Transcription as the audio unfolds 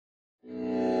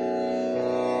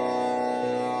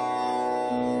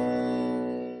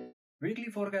weekly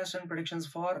forecast and predictions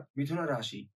for Mithuna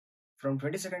Rashi from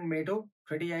 22nd May to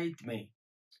 28th May.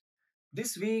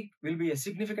 This week will be a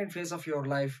significant phase of your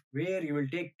life where you will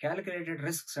take calculated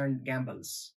risks and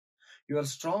gambles. You are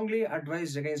strongly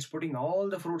advised against putting all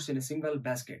the fruits in a single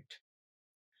basket.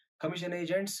 Commission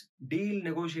agents, deal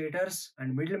negotiators,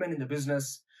 and middlemen in the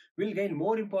business will gain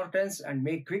more importance and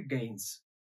make quick gains.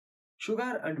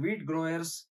 Sugar and wheat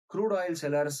growers, crude oil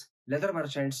sellers, leather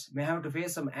merchants may have to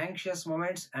face some anxious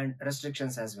moments and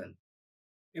restrictions as well.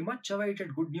 A much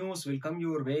awaited good news will come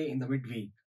your way in the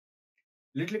midweek.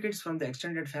 Little kids from the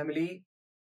extended family,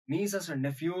 nieces and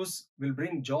nephews will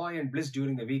bring joy and bliss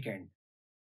during the weekend.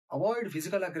 Avoid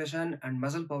physical aggression and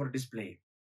muscle power display.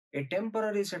 A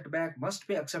temporary setback must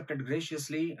be accepted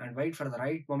graciously and wait for the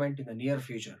right moment in the near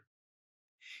future.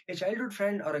 A childhood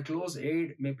friend or a close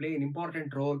aide may play an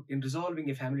important role in resolving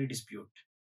a family dispute.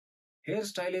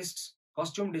 Hairstylists,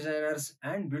 costume designers,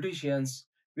 and beauticians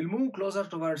will move closer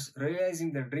towards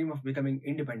realizing their dream of becoming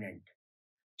independent.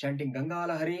 Chanting Ganga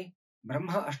Lahari,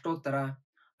 Brahma Ashtottara,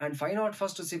 and find out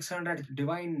first to 600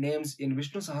 divine names in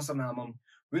Vishnu Sahasranamam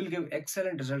will give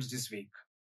excellent results this week.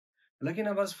 Lucky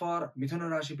numbers for Mithuna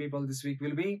Rashi people this week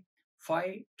will be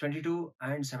 5, 22,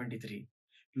 and 73.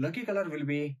 Lucky color will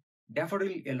be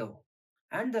daffodil yellow.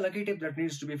 And the lucky tip that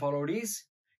needs to be followed is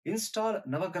install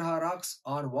Navagraha rocks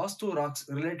or Vastu rocks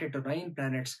related to 9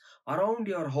 planets around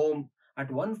your home at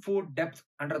 1 foot depth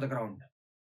under the ground.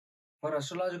 For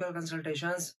astrological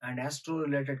consultations and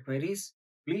astro-related queries,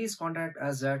 please contact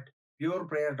us at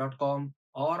pureprayer.com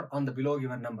or on the below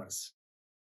given numbers.